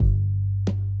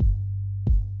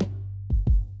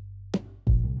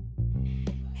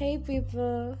Hey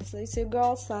people, so it's your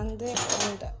girl Sunday,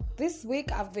 and this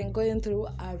week I've been going through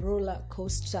a roller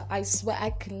coaster. I swear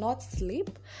I cannot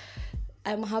sleep.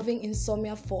 I'm having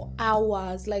insomnia for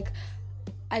hours.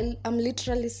 I'm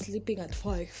literally sleeping at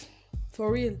 5,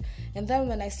 for real. And then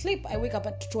when I sleep, I wake up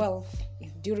at 12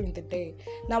 during the day.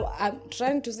 Now I'm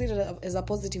trying to see it as a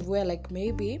positive way, like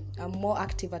maybe I'm more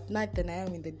active at night than I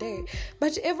am in the day.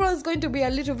 But everyone's going to be a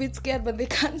little bit scared, but they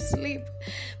can't sleep.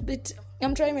 But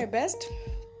I'm trying my best.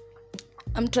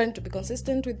 I'm trying to be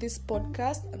consistent with this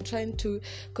podcast. I'm trying to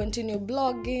continue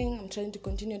blogging. I'm trying to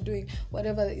continue doing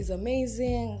whatever is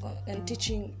amazing and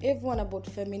teaching everyone about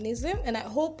feminism. And I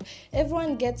hope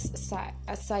everyone gets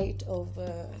a sight of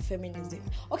feminism.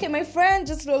 Okay, my friend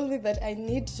just told me that I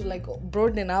need to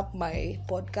broaden up my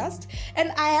podcast.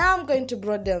 And I am going to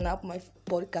broaden up my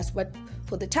podcast. But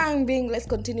for the time being, let's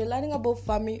continue learning about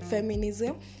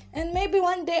feminism. And maybe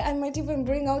one day I might even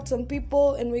bring out some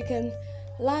people and we can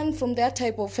learn from their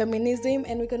type of feminism,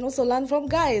 and we can also learn from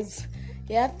guys.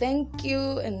 Thank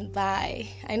you and bye.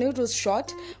 I know it was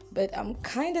short, but I'm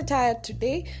kind of tired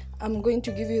today. I'm going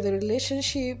to give you the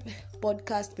relationship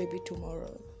podcast maybe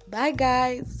tomorrow. Bye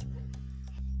guys.